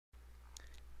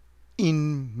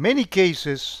many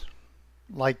cases,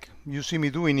 like you see me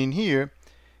doing in here,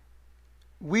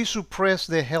 we suppress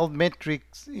the health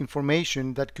metrics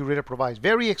information that Curator provides.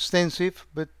 Very extensive,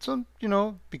 but some,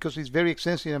 because it's very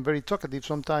extensive and very talkative,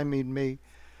 sometimes it may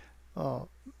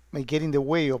get in the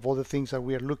way of other things that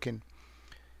we are looking.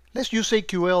 Let's use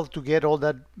AQL to get all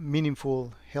that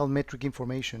meaningful health metric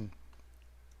information.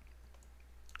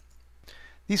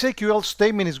 This AQL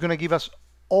statement is going to give us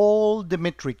all the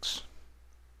metrics,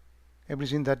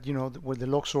 everything that, where the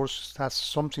log source has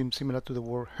something similar to the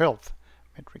word health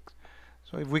metrics.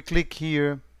 So if we click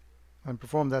here and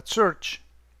perform that search,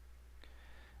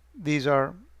 these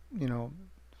are,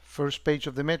 first page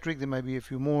of the metric. There might be a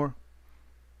few more.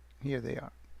 Here they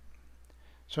are.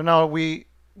 So now we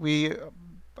are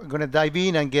going to dive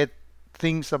in and get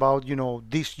things about,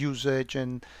 this usage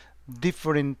and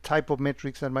different type of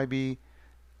metrics that might be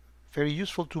very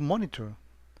useful to monitor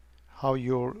how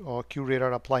your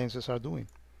Curator appliances are doing.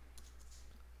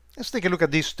 Let's take a look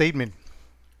at this statement.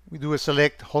 We do a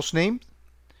select hostname,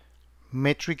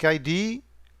 metric ID,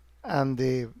 and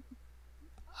the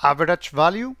average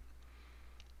value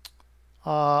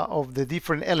of the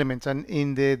different elements. And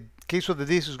in the case of the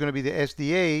disk, is going to be the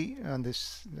SDA, and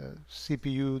this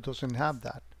CPU doesn't have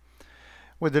that.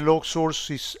 Where the log source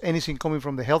is anything coming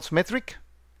from the health metric,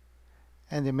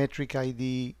 and the metric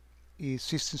ID is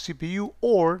system CPU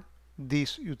or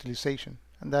this utilization,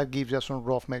 and that gives us some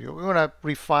rough measure. We're going to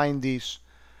refine these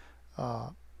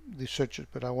searches,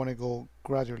 but I want to go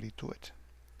gradually to it.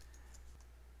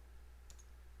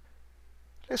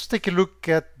 Let's take a look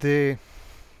at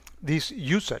this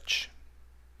usage.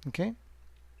 Okay,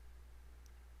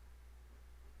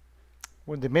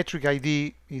 when the metric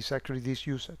ID is actually this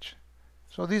usage.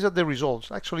 So these are the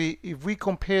results. Actually, if we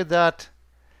compare that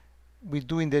with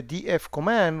doing the df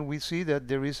command, we see that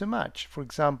there is a match. For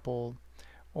example,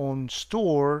 on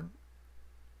store,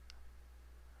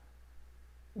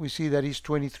 we see that it's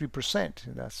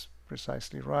 23%. That's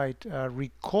precisely right.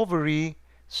 Recovery,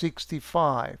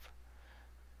 65.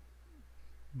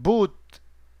 Boot,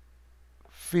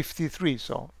 53.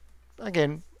 So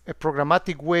again, a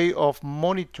programmatic way of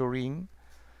monitoring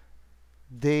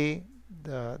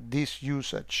this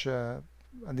usage, and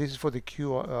this is for the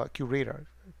Curator.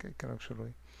 I can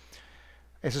actually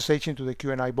SSH into the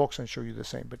QNI box and show you the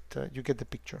same, but you get the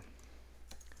picture.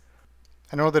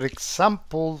 Another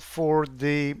example for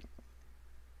the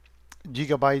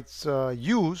gigabytes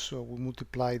use, so we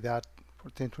multiply that for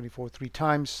 1024 three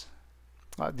times,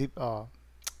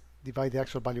 divide the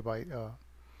actual value by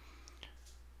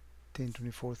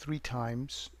 1024 three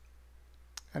times,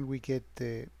 and we get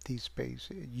this base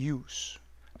use.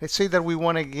 Let's say that we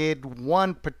want to get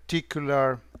one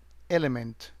particular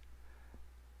element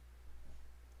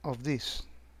of this.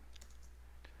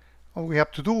 All we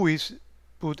have to do is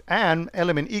put an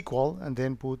element equal and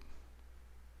then put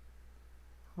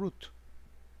root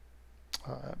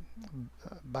 //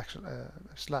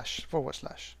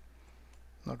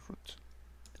 not root,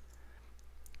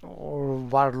 or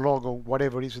var log, or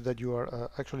whatever it is that you are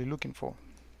actually looking for.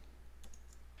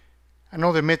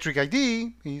 Another metric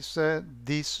ID is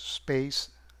this space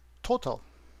total.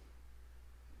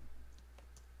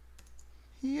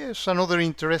 Here's another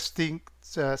interesting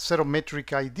set of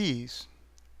metric IDs.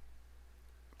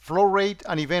 Flow rate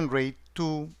and event rate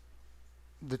to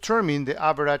determine the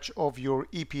average of your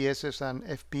EPSs and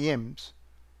FPMs.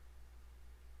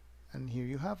 And here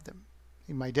you have them.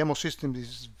 In my demo system, this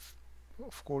is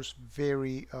of course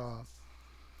very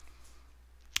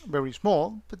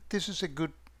small, but this is a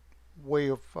good way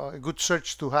of a good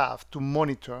search to have to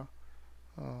monitor,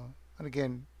 and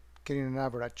again, getting an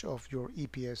average of your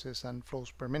EPSs and flows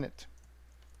per minute.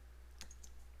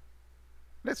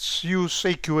 Let's use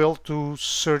AQL to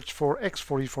search for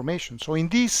X4 information. So in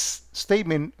this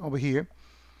statement over here,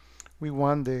 we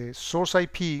want the source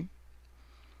IP,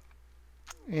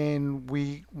 and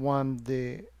we want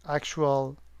the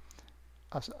actual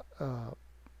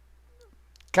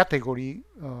category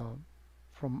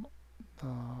from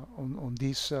on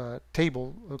this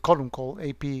table column called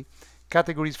AP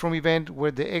categories from event,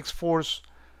 where the X-Force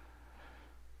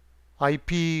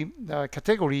IP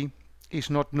category is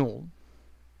not null.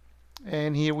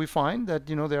 And here we find that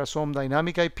there are some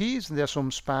dynamic IPs and there are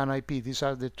some span IP. These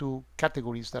are the two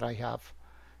categories that I have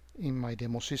in my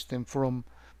demo system from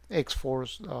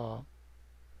X-Force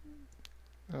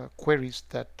queries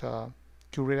that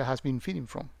Curator has been feeding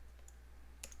from.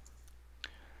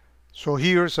 So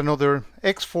here's another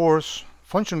X-Force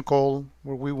function call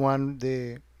where we want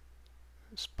the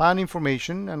span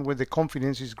information and where the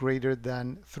confidence is greater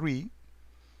than 3.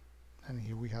 And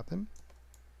here we have them.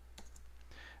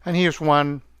 And here's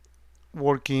one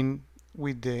working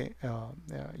with the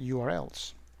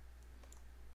URLs.